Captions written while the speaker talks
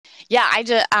Yeah, I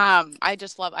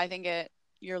just love, I think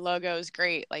your logo is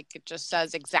great. Like it just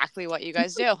says exactly what you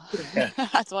guys do. Yeah.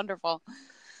 That's wonderful.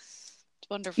 It's You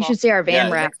wonderful. should see our van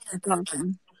Yeah. wrap. It's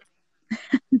awesome.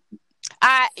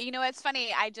 It's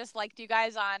funny. I just liked you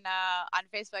guys on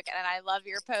Facebook, and I love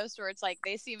your post where it's like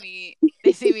they see me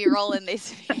rolling, they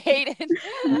see me hating.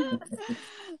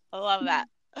 I love that.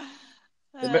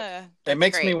 It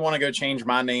makes great. me want to go change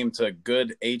my name to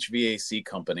Good HVAC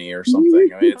Company or something.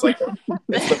 I mean, it's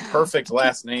the perfect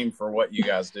last name for what you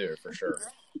guys do, for sure.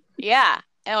 Yeah.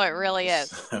 Oh, it really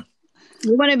is.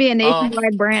 We want to be a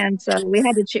nationwide brand, so we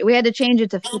had to change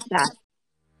it to fit that.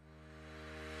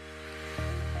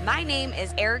 My name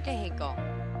is Erica Hinkle.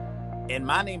 And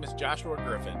my name is Joshua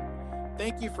Griffin.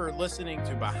 Thank you for listening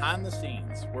to Behind the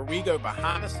Scenes, where we go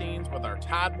behind the scenes with our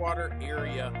Tidewater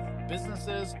area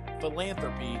businesses,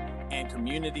 philanthropy, and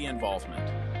community involvement.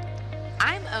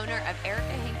 I'm owner of Erica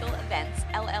Hinkle Events,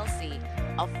 LLC,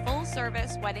 a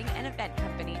full-service wedding and event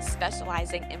company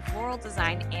specializing in floral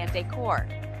design and decor.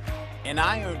 And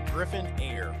I own Griffin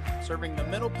Air, serving the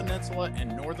Middle Peninsula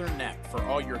and Northern Neck for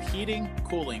all your heating,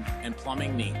 cooling, and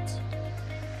plumbing needs.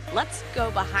 Let's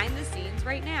go behind the scenes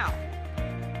right now.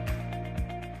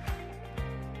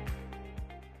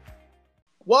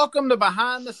 Welcome to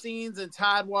Behind the Scenes in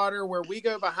Tidewater, where we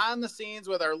go behind the scenes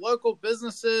with our local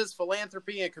businesses,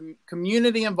 philanthropy, and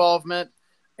community involvement.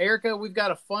 Erica, we've got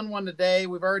a fun one today.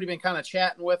 We've already been kind of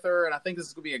chatting with her, and I think this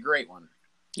is going to be a great one.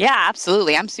 Yeah,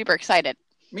 absolutely. I'm super excited.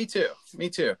 Me too.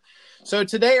 So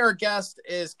today our guest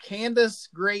is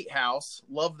Candice Greathouse.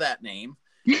 Love that name.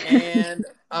 And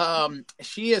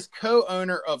she is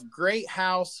co-owner of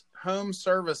Greathouse Home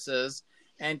Services.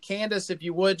 And Candice, if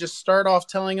you would just start off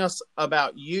telling us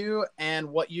about you and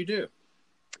what you do.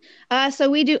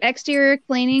 So we do exterior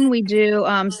cleaning. We do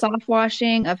soft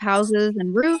washing of houses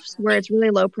and roofs where it's really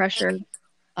low pressure,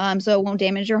 so it won't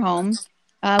damage your home.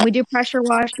 We do pressure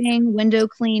washing, window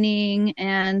cleaning,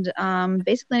 and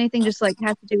basically anything just like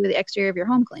has to do with the exterior of your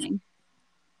home cleaning.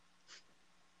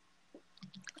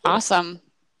 Awesome.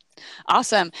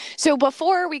 So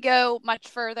before we go much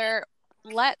further,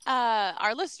 let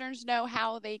our listeners know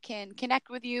how they can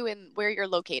connect with you and where you're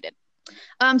located.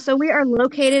 So we are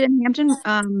located in Hampton,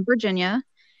 Virginia,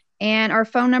 and our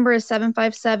phone number is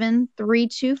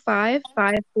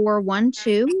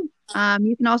 757-325-5412.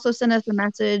 You can also send us a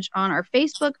message on our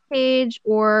Facebook page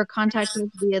or contact us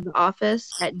via the office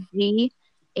at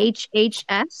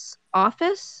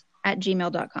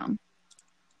ghhsoffice@gmail.com.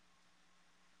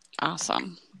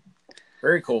 Awesome.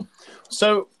 Very cool.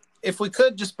 So if we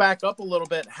could just back up a little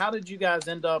bit, how did you guys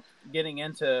end up getting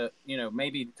into,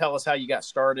 maybe tell us how you got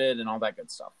started and all that good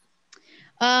stuff?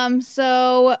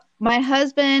 So my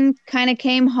husband kind of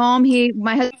came home.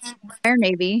 My husband's in the Air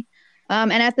Navy.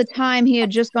 And at the time he had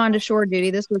just gone to shore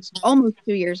duty. This was almost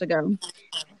 2 years ago.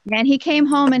 And he came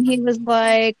home and he was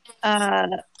like,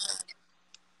 I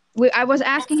was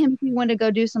asking him if he wanted to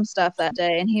go do some stuff that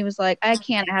day. And he was like, I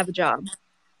can't, I have a job.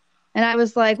 And I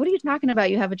was like, what are you talking about?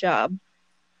 You have a job.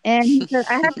 And he said,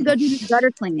 I have to go do this gutter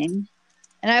cleaning.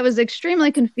 And I was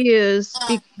extremely confused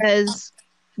because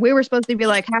we were supposed to be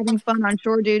like having fun on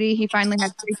shore duty. He finally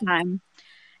had free time.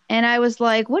 And I was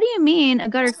like, what do you mean a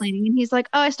gutter cleaning? And he's like,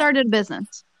 oh, I started a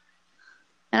business.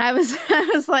 And I was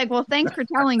like, well, thanks for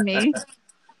telling me.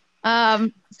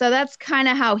 So that's kind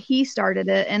of how he started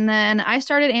it. And then I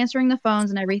started answering the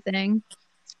phones and everything.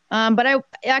 But I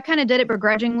kind of did it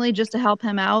begrudgingly just to help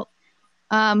him out.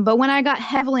 But when I got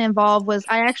heavily involved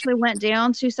I actually went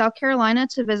down to South Carolina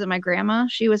to visit my grandma.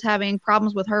 She was having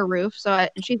problems with her roof. And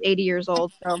she's 80 years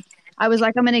old. So I was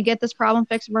like, I'm going to get this problem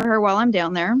fixed for her while I'm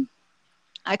down there.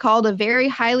 I called a very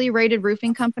highly rated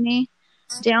roofing company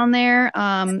down there.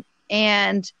 And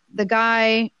the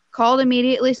guy called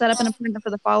immediately, set up an appointment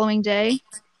for the following day.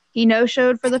 He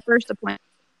no-showed for the first appointment.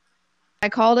 I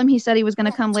called him. He said he was going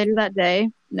to come later that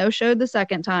day. No-showed the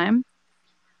second time.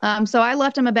 So I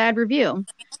left him a bad review.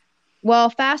 Well,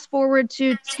 fast forward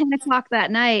to 10 o'clock that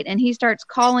night, and he starts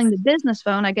calling the business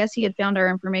phone. I guess he had found our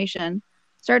information.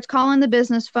 Starts calling the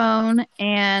business phone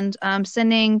and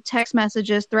sending text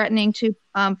messages threatening to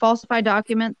falsify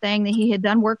documents saying that he had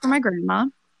done work for my grandma.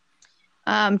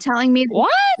 Telling me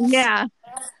what? Yeah, so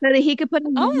that he could put.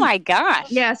 Oh my gosh!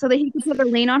 Yeah, so that he could put a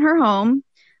lien on her home.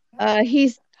 Yeah,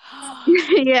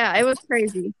 it was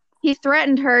crazy. He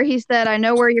threatened her. He said, "I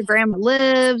know where your grandma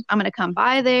lives. I'm going to come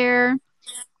by there."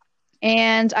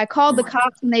 And I called the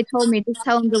cops, and they told me just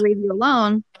tell him to leave you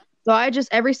alone. So I just,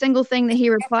 every single thing that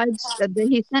he replied, that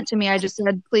he sent to me, I just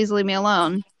said, please leave me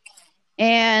alone.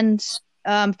 And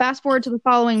fast forward to the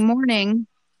following morning,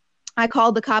 I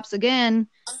called the cops again,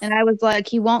 and I was like,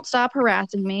 he won't stop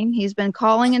harassing me. He's been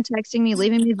calling and texting me,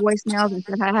 leaving me voicemails. I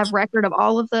said, I have record of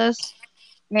all of this.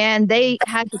 And they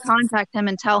had to contact him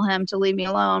and tell him to leave me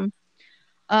alone.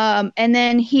 And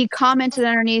then he commented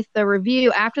underneath the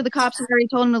review after the cops had already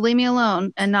told him to leave me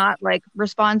alone and not like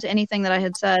respond to anything that I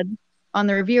had said on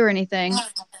the review or anything.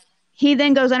 He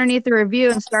then goes underneath the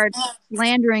review and starts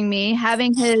slandering me,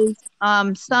 having his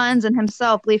sons and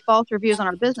himself leave false reviews on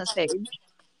our business page.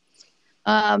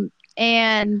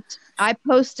 And I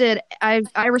posted,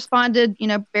 I responded,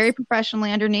 very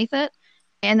professionally underneath it.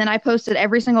 And then I posted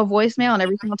every single voicemail and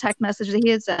every single text message that he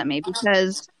had sent me,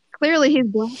 because clearly he's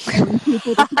blackmailing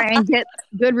people to try and get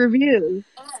good reviews.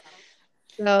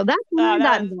 So that's why I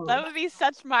got involved. That would be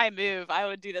such my move. I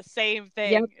would do the same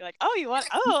thing. Yep. You're like, oh, you want?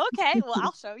 Oh, okay. Well,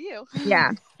 I'll show you.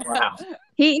 Yeah. Wow.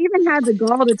 He even had the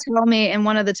gall to tell me in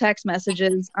one of the text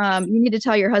messages, you need to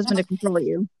tell your husband to control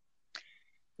you.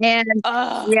 And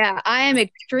yeah, I am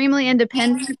extremely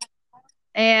independent,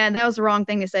 and that was the wrong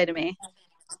thing to say to me.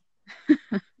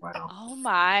 Wow. Oh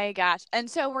my gosh. And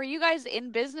so were you guys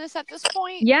in business at this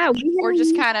point? Yeah. Or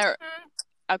just kind of,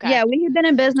 okay. Yeah, we had been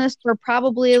in business for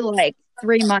probably like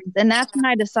 3 months. And that's when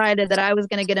I decided that I was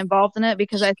going to get involved in it,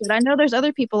 because I said, I know there's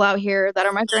other people out here that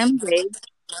are my grandma's age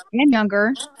and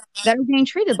younger that are being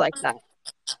treated like that.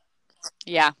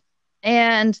 Yeah.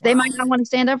 And they might not want to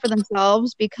stand up for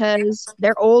themselves because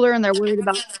they're older and they're worried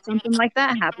about something like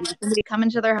that happening. Somebody coming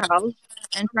to their house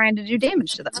and trying to do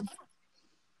damage to them.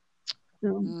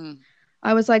 So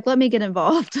I was like, let me get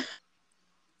involved.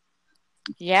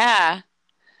 Yeah.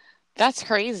 That's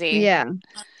crazy. Yeah.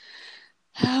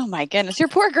 Oh my goodness. Your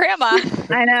poor grandma.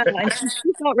 I know. And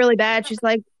she felt really bad. She's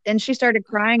like, and she started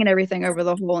crying and everything over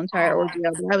the whole entire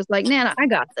ordeal. But I was like, Nana, I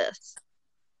got this.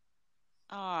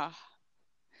 Oh,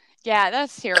 yeah,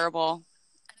 that's terrible.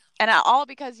 And all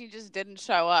because you just didn't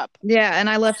show up. Yeah. And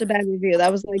I left a bad review.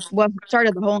 That was like what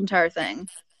started the whole entire thing.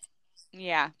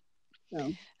 Yeah.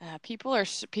 So. People are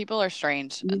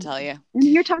strange, I tell you. And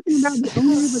you're talking about the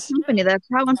owner of a company. That's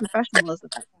how unprofessional is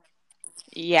that?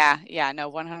 Yeah,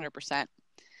 no, 100%.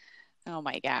 Oh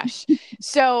my gosh.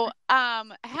 So,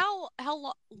 how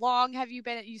long have you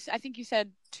been? I think you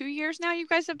said 2 years now. You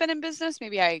guys have been in business.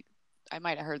 Maybe I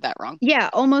might have heard that wrong.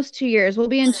 Yeah, almost 2 years. We'll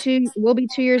be 2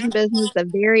 years in business the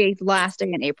very last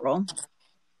day in April.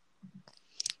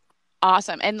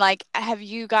 Awesome. And like, have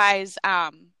you guys?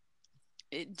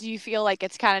 Do you feel like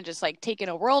it's kind of just like taking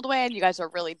a whirlwind? You guys are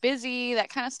really busy, that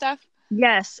kind of stuff?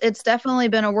 Yes, it's definitely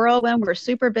been a whirlwind. We're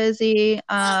super busy.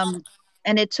 And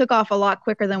it took off a lot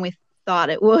quicker than we thought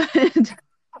it would.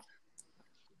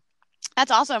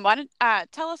 That's awesome. Why don't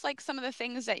tell us like some of the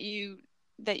things that you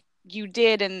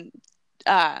did and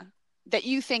that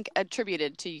you think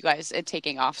attributed to you guys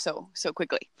taking off so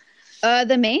quickly?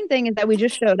 The main thing is that we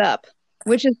just showed up,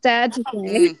 which is sad to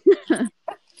say.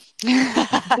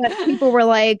 But people were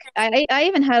like, I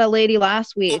even had a lady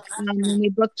last week when we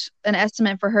booked an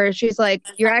estimate for her. She's like,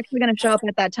 you're actually going to show up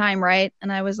at that time, right?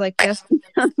 And I was like, yes,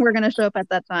 we're going to show up at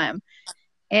that time.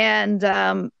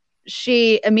 And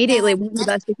she immediately went with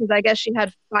us because I guess she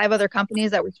had 5 other companies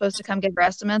that were supposed to come get her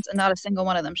estimates, and not a single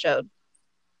one of them showed.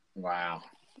 Wow.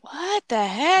 What the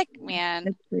heck, man?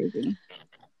 It's crazy.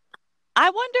 I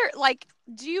wonder, like,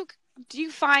 do you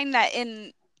find that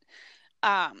in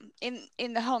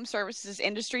the home services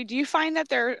industry, do you find that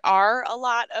there are a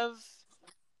lot of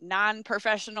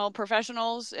non-professional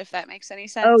professionals, if that makes any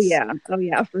sense? Oh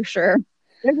yeah, for sure.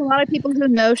 There's a lot of people who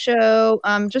no show,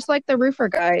 just like the roofer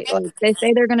guy. Like they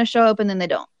say they're going to show up and then they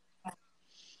don't.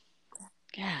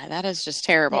 Yeah, that is just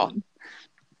terrible. Yeah.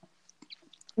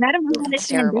 And I don't know how they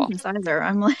stay in business either.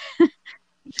 I'm like,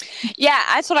 yeah,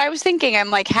 that's what I was thinking. I'm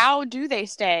like, how do they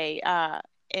stay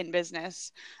in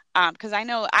business? Because I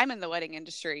know I'm in the wedding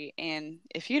industry, and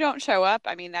if you don't show up,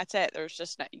 I mean, that's it. There's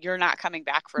just you're not coming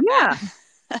back from that.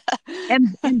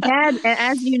 and bad,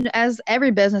 as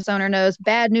every business owner knows,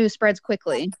 bad news spreads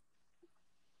quickly.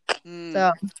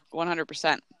 So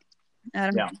 100%. I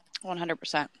don't know.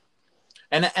 100%.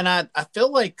 And I feel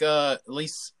like at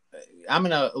least I'm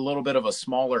in a little bit of a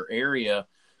smaller area,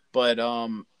 but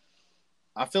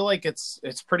I feel like it's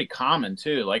pretty common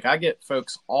too. Like I get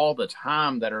folks all the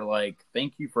time that are like,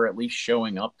 "Thank you for at least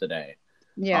showing up today."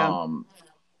 Yeah.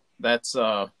 That's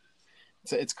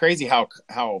it's crazy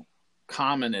how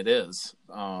common it is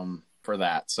for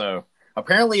that. So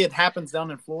apparently it happens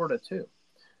down in Florida too,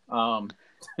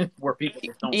 where people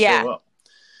just don't show up.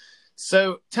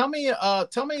 So tell me a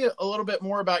little bit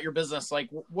more about your business. Like,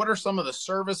 what are some of the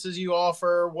services you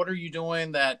offer? What are you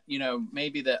doing that,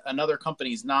 maybe that another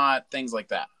company's not, things like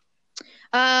that?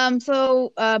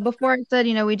 Before I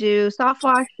said, we do soft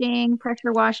washing,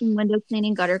 pressure washing, window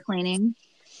cleaning, gutter cleaning.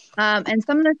 And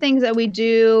some of the things that we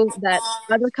do that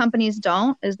other companies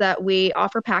don't is that we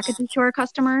offer packages to our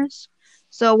customers.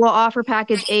 So we'll offer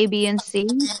package A, B, and C.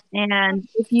 And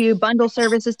if you bundle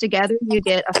services together, you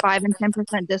get a 5 and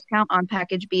 10% discount on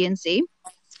package B and C.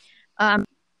 The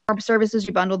more services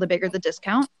you bundle, the bigger the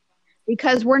discount.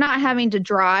 Because we're not having to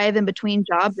drive in between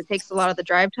jobs, it takes a lot of the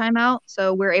drive time out.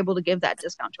 So we're able to give that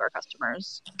discount to our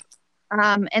customers.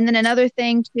 And then another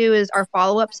thing too is our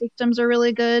follow-up systems are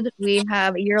really good. We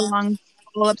have a year-long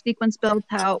follow-up sequence built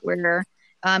out where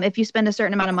if you spend a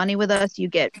certain amount of money with us, you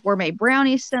get gourmet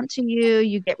brownies sent to you,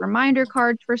 you get reminder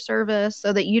cards for service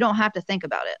so that you don't have to think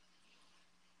about it.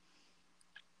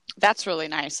 That's really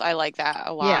nice. I like that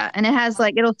a lot. Yeah, and it has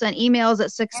it'll send emails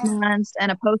at 6 months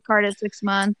and a postcard at 6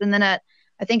 months, and then I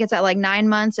think it's at 9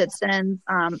 months it sends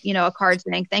a card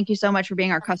saying thank you so much for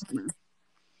being our customer.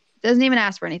 It doesn't even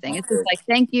ask for anything. It's just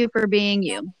thank you for being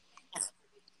you.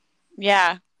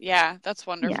 Yeah, that's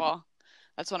wonderful. Yeah.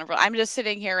 That's wonderful. I'm just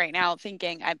sitting here right now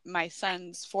thinking my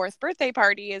son's 4th birthday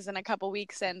party is in a couple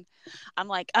weeks, and I'm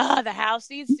like, the house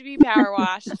needs to be power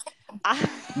washed.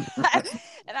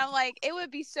 And I'm like, it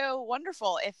would be so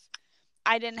wonderful if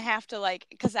I didn't have to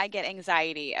because I get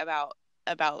anxiety about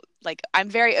I'm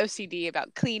very OCD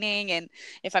about cleaning, and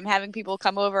if I'm having people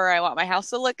come over, I want my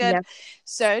house to look good. Yep.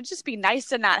 So it'd just be nice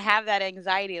to not have that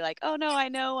anxiety. Oh no, I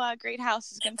know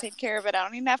Greathouse is going to take care of it. I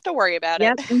don't even have to worry about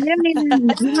it. And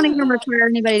we don't even require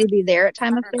anybody to be there at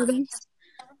time of service.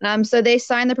 So they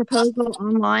sign the proposal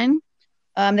online.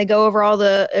 They go over all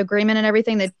the agreement and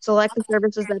everything. They select the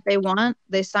services that they want.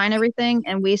 They sign everything,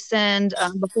 and we send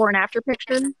before and after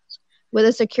pictures with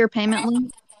a secure payment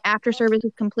link after service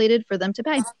is completed for them to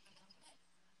pay.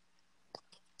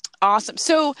 Awesome.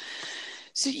 So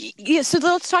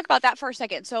let's talk about that for a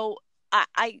second. So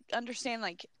I understand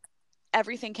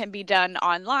everything can be done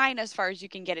online as far as you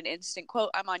can get an instant quote.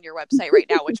 I'm on your website right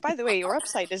now, which by the way, your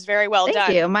website is very well done.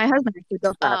 Thank you. My husband actually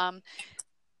built that.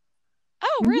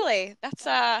 Oh, really? That's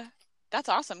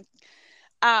awesome.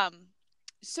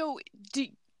 So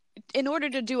in order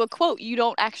to do a quote, you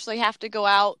don't actually have to go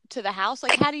out to the house.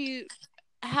 How do you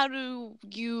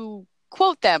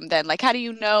quote them then? How do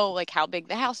you know how big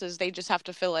the house is? They just have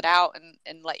to fill it out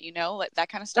and let you know, that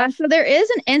kind of stuff. So there is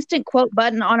an instant quote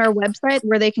button on our website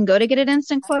where they can go to get an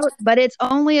instant quote, but it's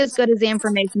only as good as the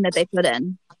information that they put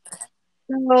in.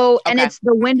 So, and it's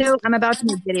the window, I'm about to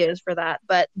make videos for that,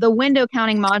 but the window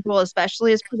counting module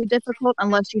especially is pretty difficult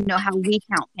unless you know how we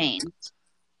count panes.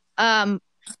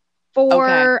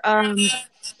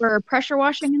 For pressure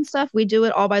washing and stuff, we do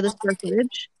it all by the square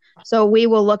footage. So we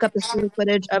will look up the square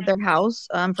footage of their house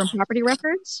from property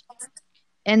records,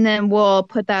 and then we'll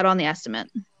put that on the estimate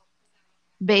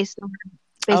based on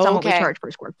what we charge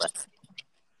per square foot.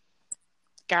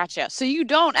 Gotcha. So you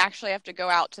don't actually have to go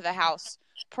out to the house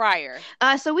prior.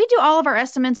 So we do all of our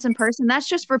estimates in person. That's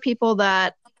just for people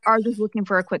that are just looking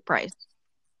for a quick price.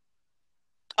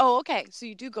 Oh, okay. So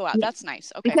you do go out. That's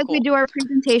nice. Okay, because we do our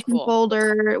presentation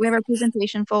folder. We have our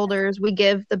presentation folders. We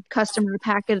give the customer a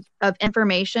packet of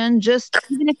information. Just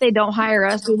even if they don't hire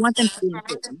us, we want them to be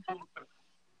informed.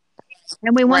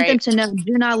 And we want them to know,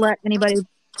 do not let anybody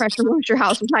pressure wash your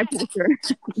house with high pressure.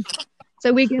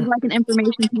 So we give an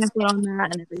information pamphlet on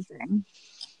that and everything.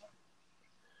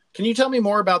 Can you tell me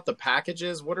more about the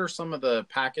packages? What are some of the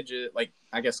packages,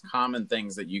 common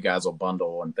things that you guys will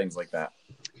bundle and things like that?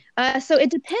 So it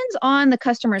depends on the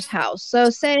customer's house. So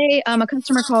say a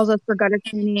customer calls us for gutter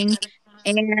cleaning,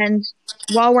 and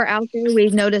while we're out there, we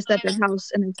notice that their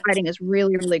house and their siding is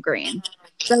really, really green.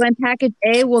 So in package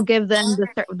A, we'll give them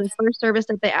the first service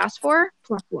that they asked for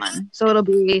plus one. So it'll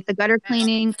be the gutter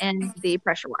cleaning and the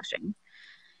pressure washing.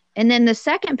 And then the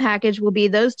second package will be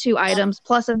those 2 items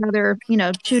plus another,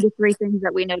 2 to 3 things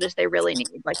that we notice they really need,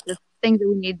 the things that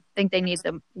we think they need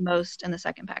the most in the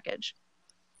second package.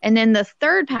 And then the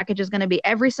third package is going to be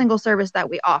every single service that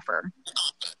we offer.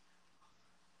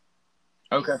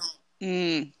 Okay.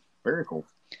 Very cool.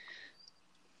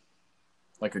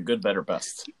 Like a good, better,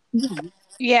 best.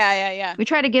 Yeah. We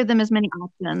try to give them as many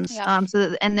options. Yeah.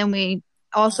 And then we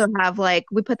also have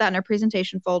we put that in our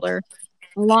presentation folder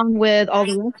along with all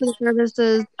the rest of the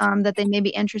services that they may be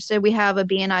interested. We have a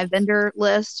B&I vendor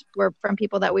list from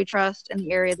people that we trust in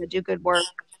the area that do good work.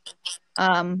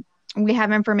 We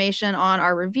have information on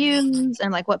our reviews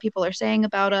and what people are saying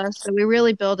about us. So we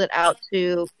really build it out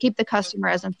to keep the customer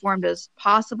as informed as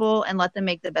possible and let them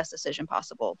make the best decision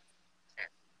possible.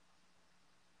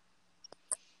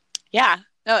 Yeah,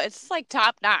 no, it's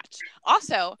top notch.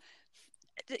 Also,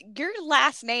 your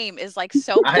last name is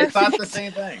so perfect. I thought the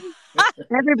same thing.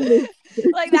 Everybody.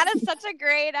 Like that is such a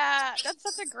great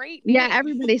name. Yeah,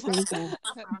 everybody says that.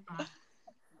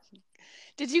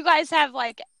 Did you guys have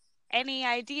like any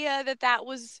idea that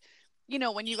was,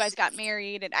 when you guys got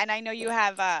married? And I know you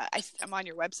have, I'm on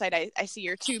your website. I see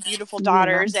your two beautiful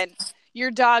daughters and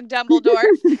your dog Dumbledore.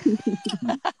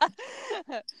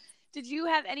 Did you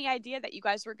have any idea that you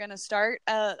guys were going to start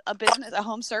a business, a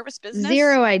home service business?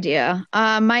 Zero idea.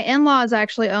 My in-laws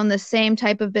actually own the same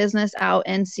type of business out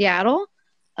in Seattle.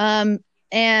 And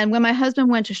when my husband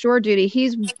went to shore duty,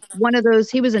 he's one of those,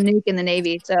 he was a nuke in the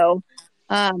Navy. So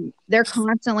they're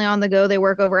constantly on the go. They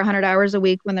work over 100 hours a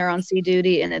week when they're on sea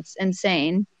duty, and it's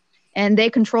insane. And they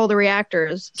control the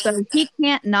reactors. So he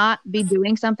can't not be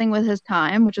doing something with his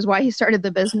time, which is why he started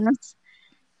the business.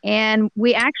 And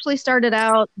we actually started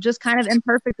out just kind of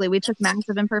imperfectly. We took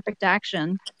massive imperfect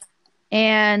action.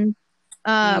 And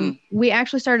we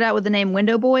actually started out with the name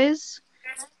Window Boys.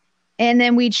 And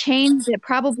then we changed it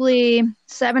probably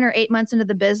 7 or 8 months into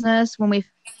the business when we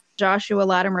Joshua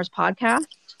Latimer's podcast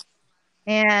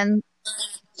and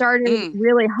started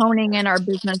really honing in our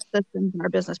business systems and our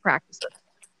business practices.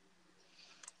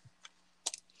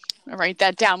 I'll write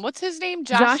that down. What's his name?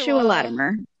 Joshua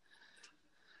Latimer.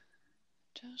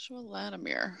 Joshua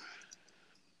Latimer.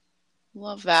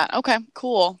 Love that. Okay,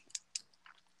 cool.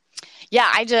 Yeah,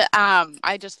 I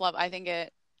just love. I think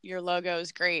your logo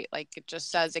is great. Like it just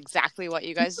says exactly what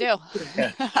you guys do.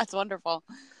 That's wonderful.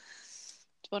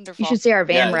 It's wonderful. You should see our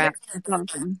van wrap. That's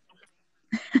awesome.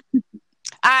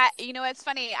 It's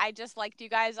funny. I just liked you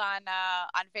guys on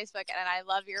Facebook, and I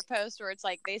love your post where it's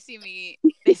like they see me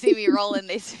rolling,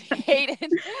 they see me hating.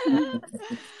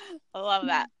 I love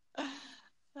that.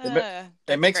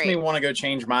 It makes me want to go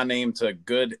change my name to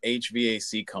Good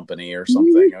HVAC Company or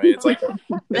something. I mean, it's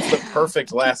the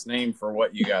perfect last name for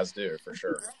what you guys do, for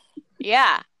sure.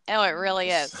 Yeah, oh, it really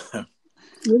is.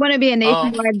 We want to be a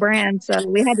nationwide brand, so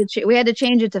we had to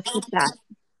change it to fit that.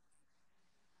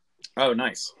 Oh,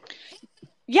 nice.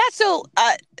 Yeah, so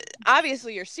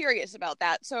obviously you're serious about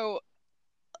that. So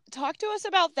talk to us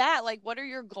about that. Like, what are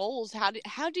your goals? How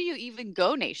do you even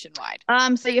go nationwide?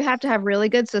 So you have to have really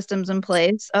good systems in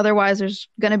place. Otherwise, there's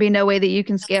going to be no way that you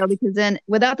can scale, because then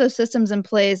without those systems in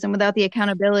place and without the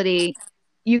accountability,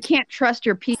 you can't trust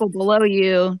your people below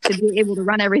you to be able to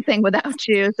run everything without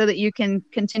you so that you can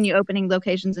continue opening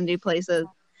locations in new places.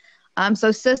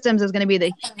 So systems is going to be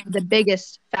the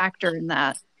biggest factor in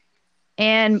that.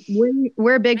 And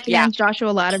we're big fans.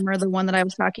 Joshua Latimer, the one that I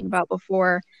was talking about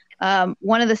before,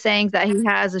 one of the sayings that he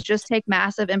has is just take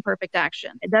massive imperfect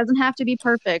action. It doesn't have to be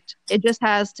perfect. It just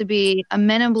has to be a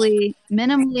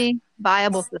minimally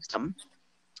viable system.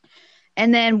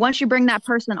 And then once you bring that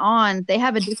person on, they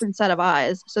have a different set of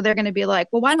eyes. So they're going to be like,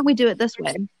 well, why don't we do it this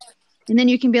way? And then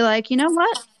you can be like, you know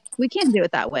what? We can't do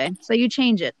it that way. So you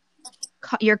change it.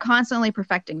 You're constantly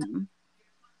perfecting them.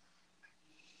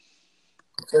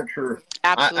 So true.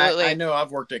 Absolutely. I know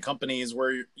I've worked at companies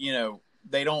where,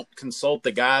 they don't consult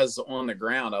the guys on the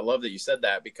ground. I love that you said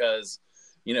that, because,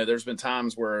 there's been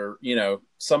times where,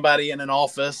 somebody in an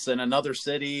office in another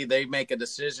city, they make a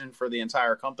decision for the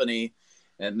entire company,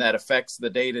 and that affects the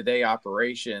day-to-day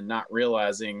operation, not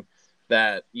realizing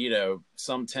that,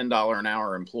 some $10 an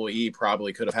hour employee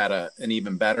probably could have had an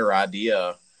even better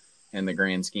idea in the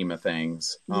grand scheme of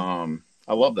things. I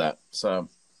love that. So,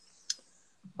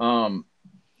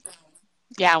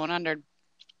 yeah, 100.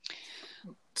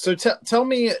 So tell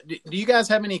me, do you guys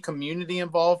have any community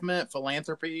involvement,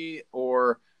 philanthropy,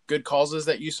 or good causes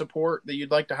that you support that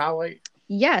you'd like to highlight?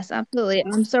 Yes,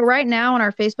 absolutely. So right now on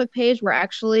our Facebook page, we're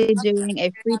actually doing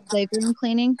a free playground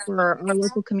cleaning for our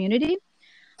local community.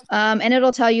 And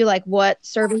it'll tell you like what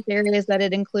service areas that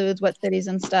it includes, what cities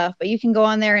and stuff. But you can go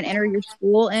on there and enter your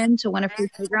school in to win a free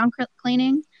playground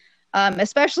cleaning.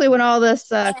 Especially when all this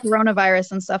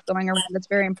coronavirus and stuff going around, it's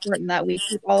very important that we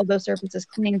keep all of those surfaces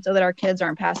clean so that our kids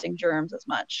aren't passing germs as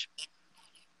much.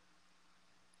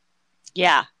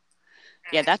 Yeah,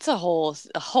 that's a whole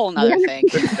nother thing.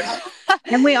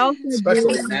 And we also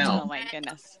especially now. Oh my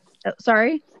goodness.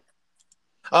 Sorry.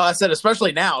 I said,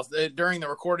 especially now during the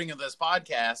recording of this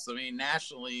podcast. I mean,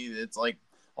 nationally, it's like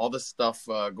all this stuff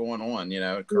going on.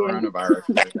 Coronavirus.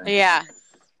 And everything. Yeah.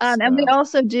 And we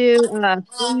also do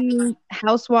free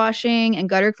house washing and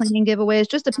gutter cleaning giveaways,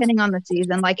 just depending on the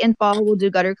season. Like in fall, we'll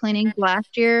do gutter cleaning.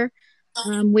 Last year,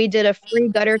 we did a free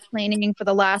gutter cleaning for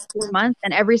the last 4 months,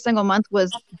 and every single month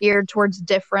was geared towards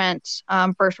different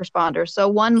first responders. So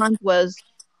one month was,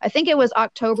 I think it was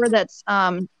October, that's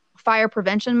fire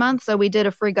prevention month. So we did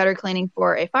a free gutter cleaning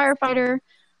for a firefighter.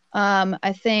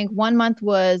 I think 1 month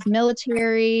was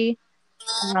military.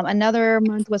 Another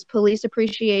month was police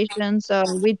appreciation. So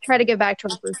we try to give back to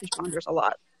our first responders a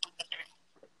lot.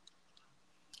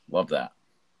 Love that.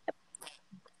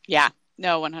 Yeah,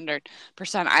 no, 100%.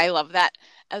 I love that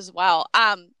as well.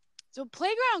 So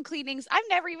playground cleanings, I've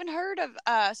never even heard of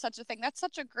such a thing. That's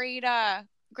such a great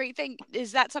thing.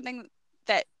 Is that something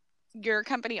that your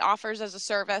company offers as a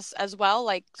service as well,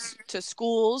 like to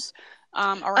schools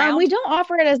around? We don't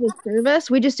offer it as a service.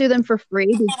 We just do them for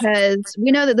free because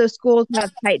we know that those schools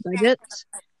have tight budgets,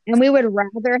 and we would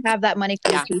rather have that money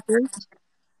for the teachers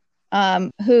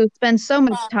who spend so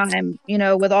much time,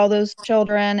 with all those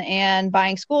children and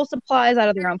buying school supplies out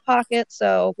of their own pockets.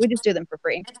 So we just do them for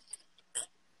free.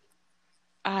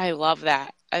 I love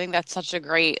that. I think that's such a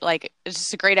great, it's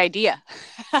just a great idea.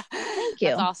 Thank you.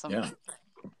 That's awesome. Yeah.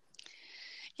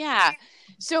 Yeah.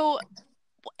 So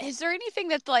is there anything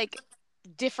that's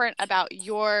different about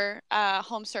your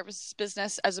home services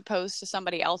business as opposed to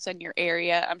somebody else in your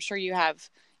area? I'm sure you have,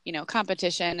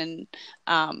 competition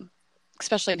and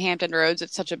especially in Hampton Roads,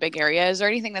 it's such a big area. Is there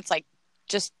anything that's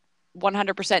just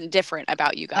 100% different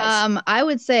about you guys? I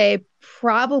would say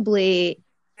probably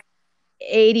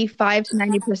 85 to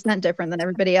 90% different than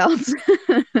everybody else.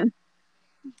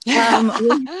 We have a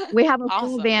full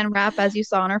Awesome. van wrap, as you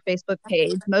saw on our Facebook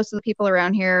page. Most of the people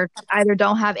around here either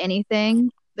don't have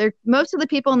anything. Most of the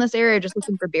people in this area are just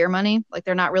looking for beer money.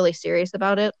 They're not really serious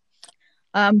about it.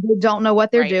 They don't know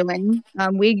what they're doing.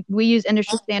 We use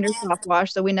industry standard soft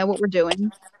wash, so we know what we're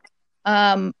doing.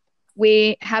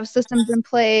 We have systems in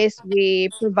place. We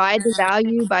provide the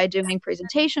value by doing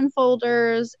presentation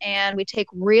folders, and we take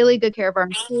really good care of our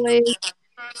employees.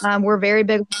 We're very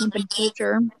big on company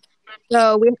culture.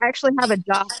 So we actually have a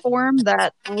job form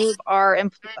that all of our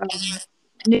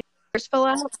new members fill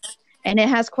out. And it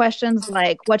has questions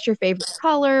like, what's your favorite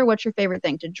color? What's your favorite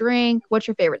thing to drink? What's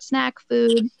your favorite snack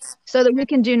food? So that we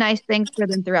can do nice things for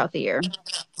them throughout the year.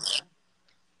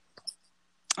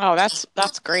 Oh, that's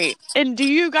great. And do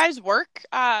you guys work,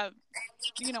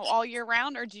 all year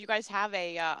round, or do you guys have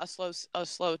a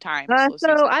slow time?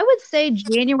 So I would say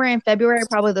January and February are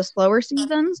probably the slower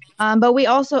seasons. But we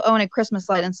also own a Christmas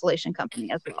light installation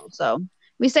company as well. So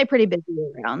we stay pretty busy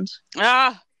year round.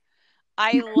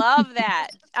 I love that.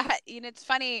 It's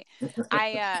funny.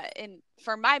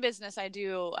 For my business, I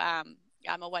do. I'm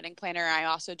a wedding planner. I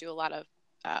also do a lot of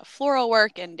floral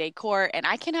work and decor, and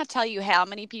I cannot tell you how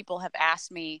many people have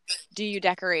asked me, "Do you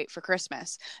decorate for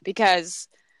Christmas?" Because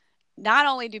not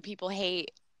only do people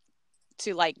hate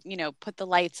to put the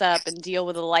lights up and deal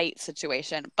with the light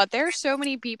situation, but there are so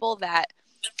many people that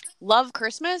love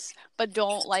Christmas but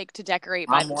don't like to decorate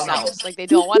by themselves. They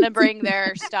don't want to bring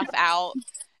their stuff out.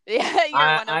 Yeah,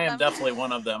 I am definitely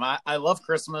one of them. I love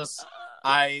Christmas.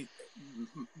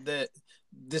 The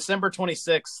December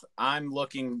 26th, I'm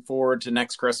looking forward to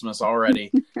next Christmas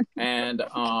already. And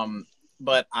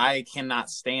but I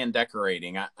cannot stand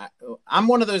decorating. I'm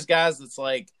one of those guys that's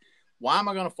like, why am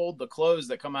I going to fold the clothes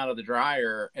that come out of the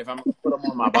dryer if I'm going to put them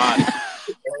on my body?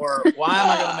 Or why am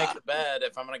I going to make the bed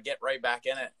if I'm going to get right back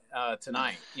in it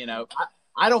tonight?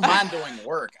 I don't mind doing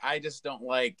work. I just don't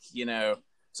like,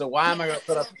 so why am I going to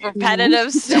put up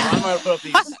repetitive stuff? Why am I going to put up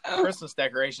these Christmas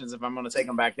decorations if I'm going to take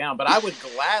them back down? But I would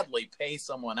gladly pay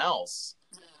someone else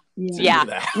to do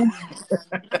that.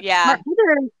 Yeah.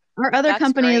 Our other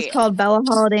company is called Bella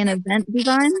Holiday and Event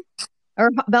Design, or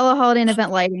Bella Holiday and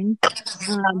Event Lighting.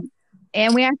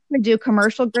 And we actually do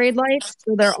commercial grade lights.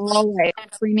 So they're all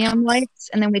premium lights.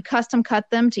 And then we custom cut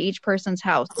them to each person's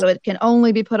house. So it can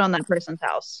only be put on that person's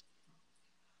house.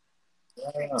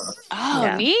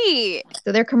 Oh, neat.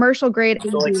 So they're commercial grade. I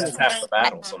feel like that's half the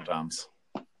battle sometimes.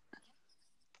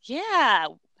 Yeah.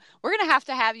 We're going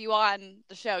to have you on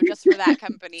the show just for that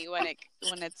company when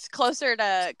it's closer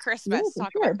to Christmas.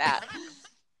 Talk about that.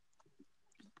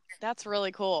 That's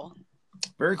really cool.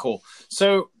 Very cool.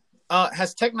 So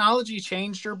has technology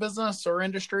changed your business or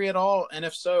industry at all? And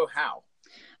if so, how?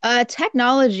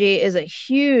 Technology is a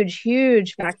huge,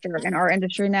 huge factor in our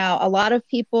industry now. A lot of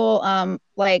people,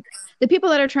 the people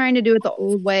that are trying to do it the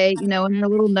old way, in their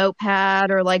little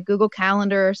notepad or Google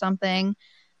Calendar or something,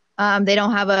 they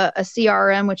don't have a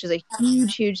CRM, which is a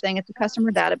huge, huge thing. It's a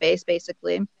customer database,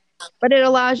 basically. But it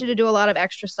allows you to do a lot of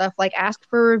extra stuff, like ask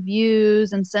for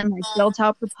reviews and send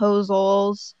built-out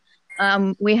proposals.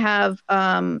 We have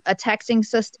a texting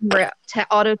system where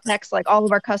auto text all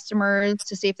of our customers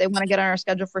to see if they want to get on our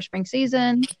schedule for spring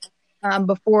season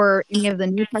before any of the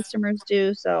new customers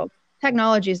do. So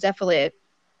technology is definitely a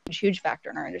huge factor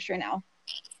in our industry now,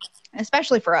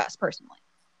 especially for us personally.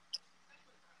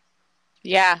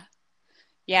 Yeah.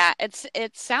 Yeah.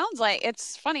 It sounds like,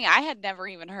 it's funny. I had never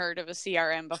even heard of a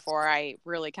CRM before I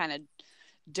really kind of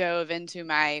dove into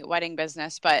my wedding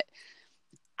business, but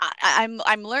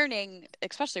I'm learning,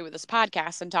 especially with this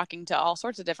podcast and talking to all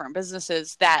sorts of different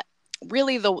businesses, that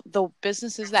really the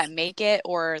businesses that make it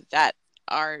or that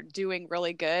are doing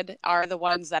really good are the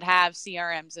ones that have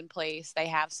CRMs in place. They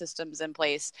have systems in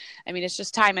place. I mean, it's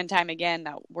just time and time again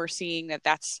that we're seeing that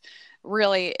that's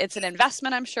really, it's an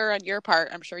investment, I'm sure, on your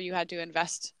part. I'm sure you had to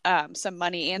invest some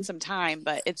money and some time,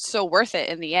 but it's so worth it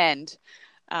in the end,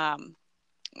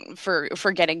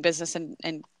 for getting business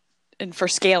and for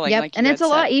scaling. Yep. Like And you it's had a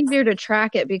lot said. easier to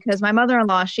track it because my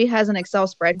mother-in-law, she has an Excel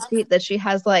spreadsheet that she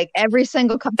has like every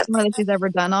single customer that she's ever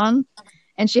done on.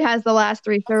 And she has the last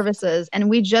 3 services. And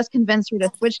we just convinced her to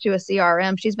switch to a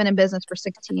CRM. She's been in business for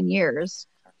 16 years.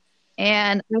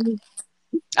 And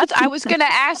I was going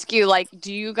to ask you, like,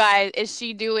 do you guys, is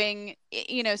she doing,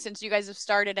 since you guys have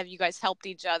started, have you guys helped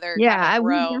each other kind of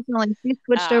we grow? definitely, she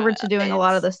switched over to doing a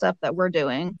lot of the stuff that we're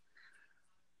doing.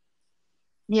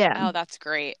 Yeah. Oh, that's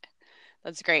great.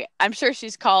 That's great. I'm sure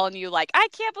she's calling you like, I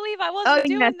can't believe I wasn't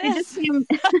doing this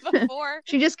before.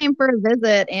 She just came for a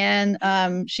visit,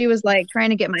 and she was like trying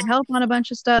to get my help on a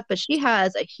bunch of stuff, but she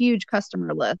has a huge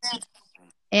customer list.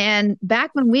 And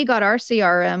back when we got our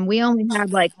CRM, we only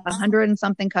had like 100 and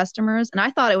something customers. And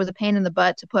I thought it was a pain in the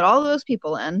butt to put all those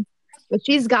people in, but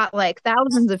she's got like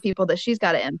thousands of people that she's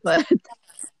got to input.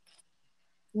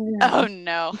 Oh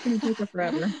no. It's going to take her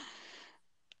forever.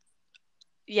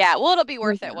 Yeah, well, it'll be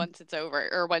worth it once it's over,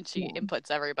 or once she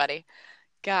inputs everybody.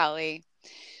 Golly.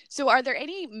 So are there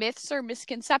any myths or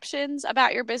misconceptions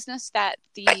about your business that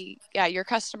your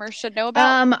customers should know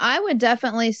about? I would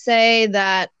definitely say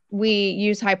that we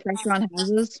use high pressure on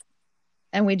houses,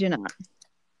 and we do not.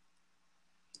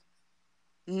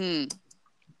 Can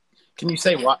you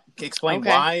say what? Explain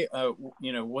why?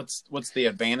 What's the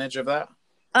advantage of that?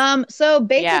 So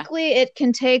basically it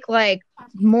can take like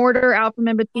mortar out from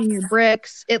in between your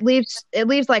bricks. It leaves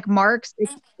like marks.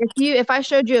 If I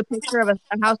showed you a picture of a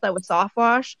house that was soft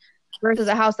washed versus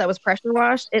a house that was pressure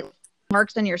washed, it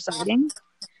marks in your siding.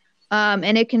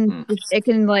 And it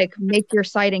can like make your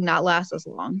siding not last as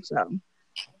long. So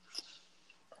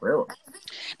really?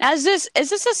 Now is this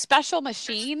a special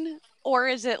machine, or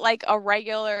is it like a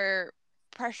regular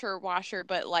pressure washer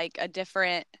but like a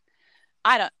different,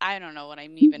 I don't know what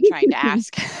I'm even trying to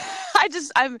ask.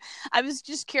 I was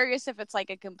just curious if it's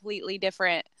like a completely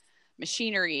different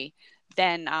machinery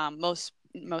than most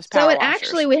power washers.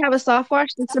 Actually, we have a soft wash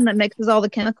system that mixes all the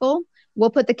chemical.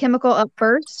 We'll put the chemical up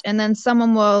first, and then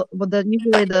someone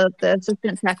usually the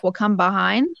assistant tech will come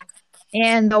behind,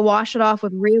 and they'll wash it off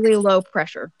with really low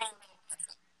pressure.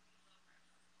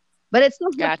 But it's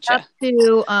still hooked up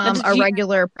to a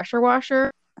regular pressure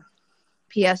washer.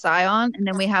 PSI on, and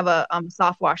then we have a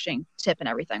soft washing tip and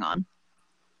everything on.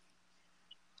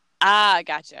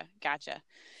 Gotcha.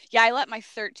 Yeah, I let my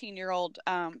 13-year-old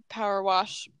power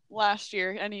wash last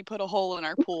year, and he put a hole in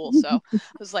our pool. So I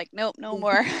was like, nope, no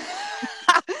more.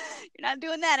 You're not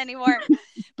doing that anymore.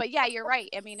 But yeah, you're right.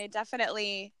 I mean, it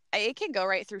can go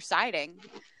right through siding.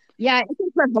 Yeah, it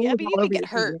can put holes. Yeah, but you can get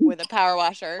hurt with a power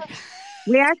washer.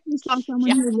 We actually saw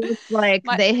someone who looked like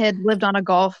they had lived on a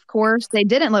golf course. They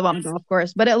didn't live on a golf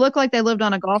course, but it looked like they lived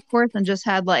on a golf course and just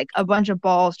had like a bunch of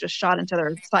balls just shot into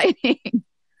their siding.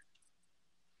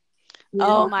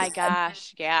 Oh my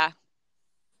gosh. Yeah.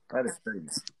 That is crazy.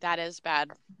 That is bad.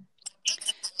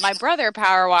 My brother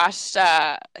power washed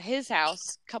his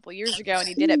house a couple years ago, and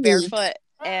he did it barefoot.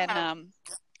 And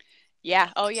he's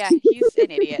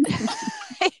an idiot.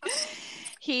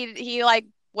 He like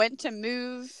went to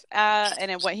move and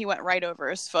he went right over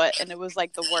his foot, and it was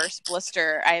like the worst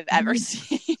blister I've ever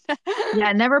seen.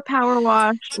 Yeah, never power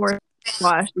washed or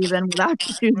washed even without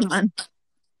shoes on.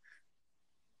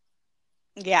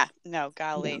 Yeah, no,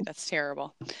 golly, that's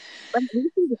terrible.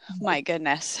 My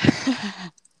goodness.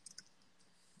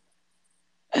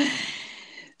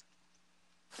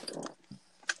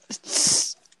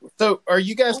 So are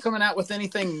you guys coming out with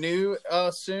anything new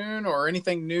soon, or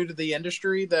anything new to the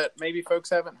industry that maybe folks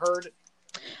haven't heard?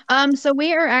 So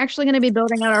we are actually going to be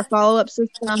building out our follow-up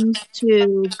systems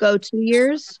to go 2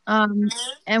 years.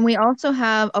 And we also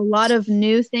have a lot of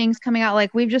new things coming out.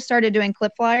 Like we've just started doing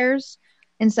clip flyers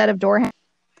instead of door hangers,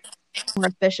 more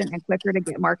efficient and quicker to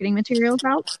get marketing materials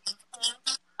out.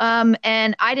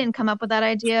 And I didn't come up with that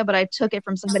idea, but I took it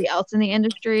from somebody else in the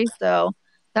industry. So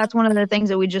that's one of the things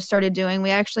that we just started doing. We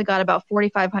actually got about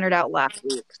 4,500 out last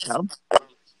week. So,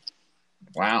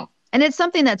 wow. And it's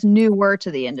something that's newer to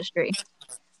the industry.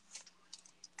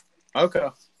 Okay.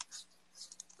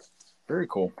 Very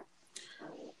cool.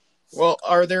 Well,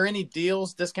 are there any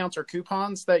deals, discounts, or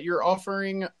coupons that you're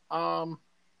offering to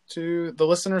the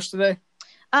listeners today?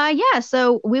 Yeah,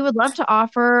 so we would love to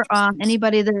offer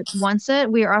anybody that wants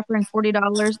it. We are offering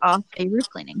 $40 off a roof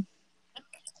cleaning.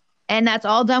 And that's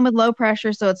all done with low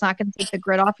pressure, so it's not going to take the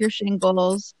grit off your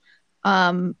shingles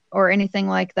or anything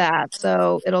like that.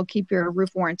 So it'll keep your roof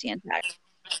warranty intact.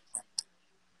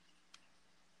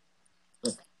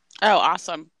 Oh,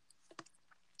 awesome.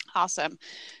 Awesome.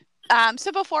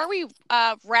 So before we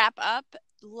wrap up,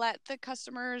 let the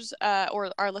customers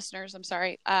or our listeners, I'm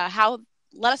sorry,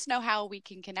 let us know how we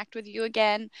can connect with you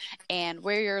again and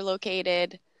where you're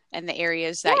located and the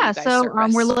areas that you guys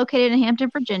service. We're located in Hampton,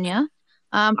 Virginia.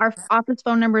 Our office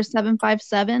phone number is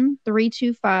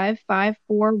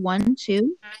 757-325-5412.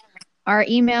 Our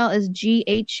email is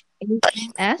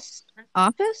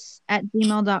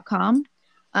ghhsoffice@gmail.com.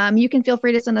 You can feel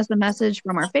free to send us a message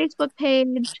from our Facebook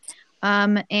page.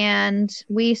 And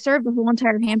we serve the whole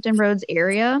entire Hampton Roads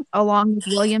area, along with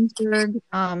Williamsburg,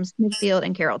 Smithfield,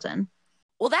 and Carrollton.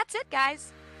 Well, that's it,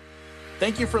 guys.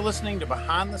 Thank you for listening to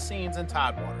Behind the Scenes in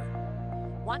Tidewater.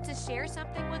 Want to share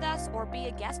something with us or be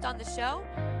a guest on the show?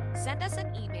 Send us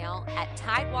an email at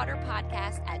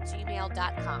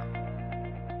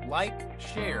tidewaterpodcast@gmail.com. Like,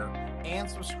 share, and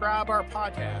subscribe our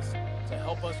podcast to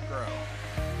help us grow.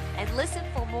 And listen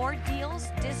for more deals,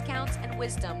 discounts, and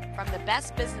wisdom from the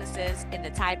best businesses in the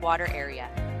Tidewater area.